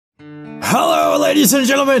Hello, ladies and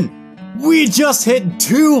gentlemen! We just hit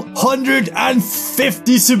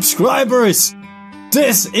 250 subscribers!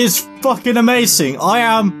 This is fucking amazing! I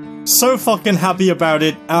am so fucking happy about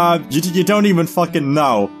it. You don't even fucking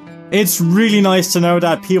know. It's really nice to know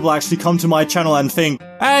that people actually come to my channel and think,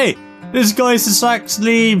 hey, this guy is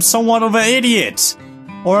actually somewhat of an idiot.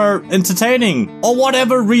 Or entertaining. Or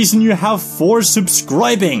whatever reason you have for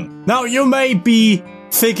subscribing. Now, you may be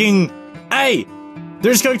thinking, hey,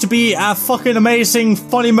 there's going to be a fucking amazing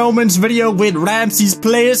funny moments video with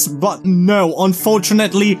RamziesPlays, but no,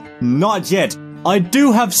 unfortunately, not yet. I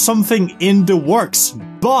do have something in the works,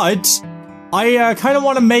 but I kind of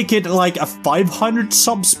want to make it like a 500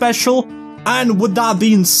 sub special, and with that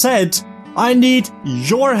being said, I need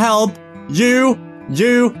your help, you,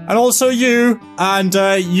 and also you, and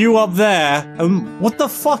you up there. What the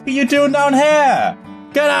fuck are you doing down here?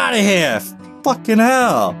 Get out of here! Fucking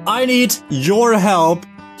hell. I need your help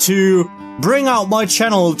to bring out my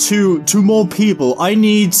channel to more people.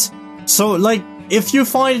 So like, if you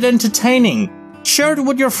find it entertaining, share it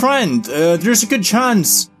with your friend. There's a good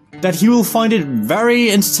chance that he will find it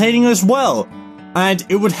very entertaining as well. And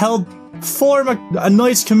it would help form a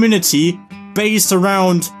nice community based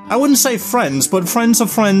around, I wouldn't say friends, but friends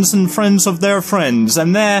of friends and friends of their friends.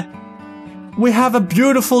 And there, we have a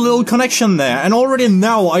beautiful little connection there. And already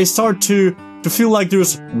now I start to feel like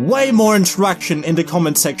there's way more interaction in the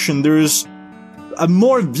comment section. There's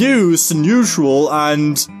more views than usual,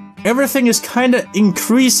 and everything is kind of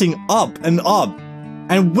increasing up and up.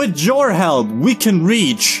 And with your help, we can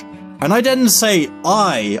reach, and I didn't say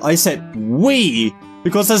I said we,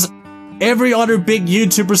 because as every other big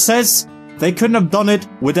YouTuber says, they couldn't have done it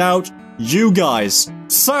without you guys.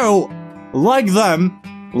 So, like them,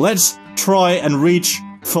 let's try and reach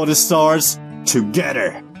for the stars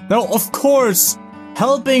together. Now, of course,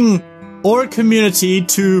 helping our community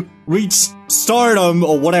to reach stardom,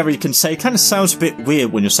 or whatever you can say, kind of sounds a bit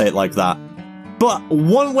weird when you say it like that. But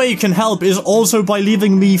one way you can help is also by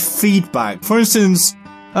leaving me feedback. For instance,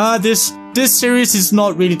 this series is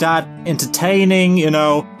not really that entertaining, you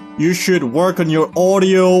know. You should work on your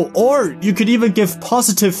audio, or you could even give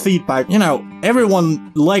positive feedback. You know,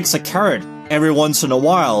 everyone likes a carrot every once in a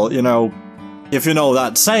while, you know, if you know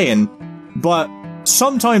that saying. But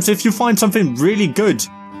sometimes if you find something really good,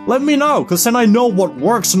 let me know, because then I know what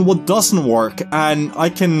works and what doesn't work, and I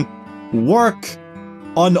can work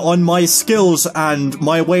on my skills and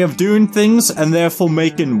my way of doing things, and therefore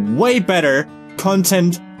making way better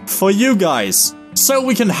content for you guys, so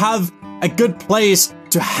we can have a good place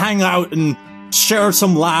to hang out and share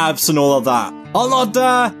some laughs and all of that. I'll not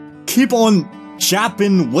keep on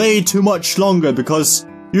japping way too much longer, because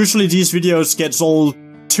usually these videos gets all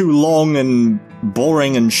too long and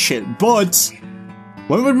boring and shit. But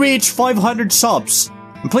when we reach 500 subs,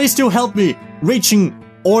 and please do help me reaching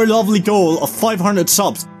our lovely goal of 500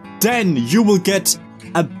 subs, then you will get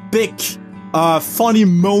a big funny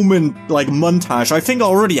moment like montage. I think I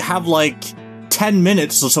already have like 10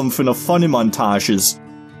 minutes or something of funny montages.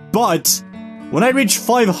 But when I reach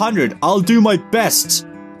 500, I'll do my best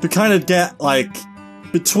to kind of get like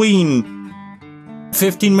between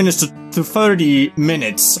 15 minutes to 30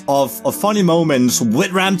 minutes of funny moments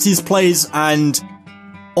with RamziesPlays and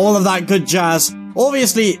all of that good jazz.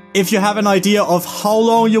 Obviously, if you have an idea of how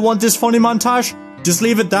long you want this funny montage, just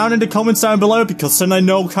leave it down in the comments down below, because then I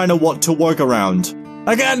know kind of what to work around.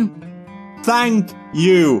 Again, thank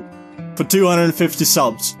you for 250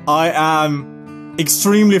 subs. I am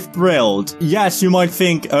extremely thrilled. Yes, you might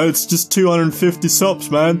think, oh, it's just 250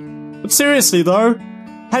 subs, man. But seriously though,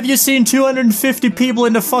 have you seen 250 people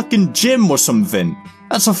in the fucking gym or something?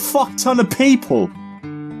 That's a fuck ton of people.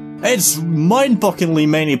 It's mind-bogglingly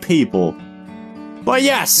many people. But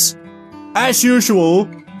yes, as usual,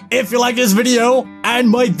 if you like this video, and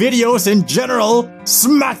my videos in general,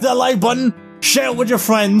 smack that like button, share it with your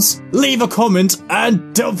friends, leave a comment,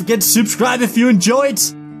 and don't forget to subscribe if you enjoyed.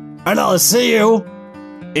 And I'll see you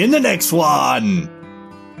in the next one.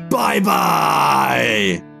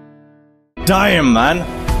 Bye-bye. Damn, man.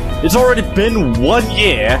 It's already been 1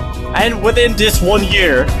 year, and within this 1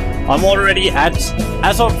 year, I'm already at,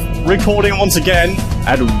 as of recording once again,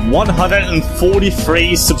 at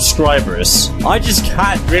 143 subscribers. I just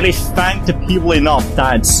can't really thank the people enough.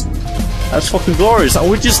 That's fucking glorious. I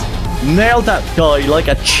would just nail that guy like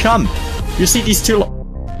a chump. You see these two.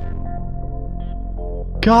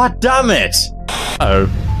 God damn it! Oh.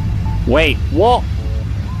 Wait, what?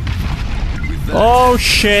 Oh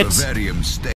shit.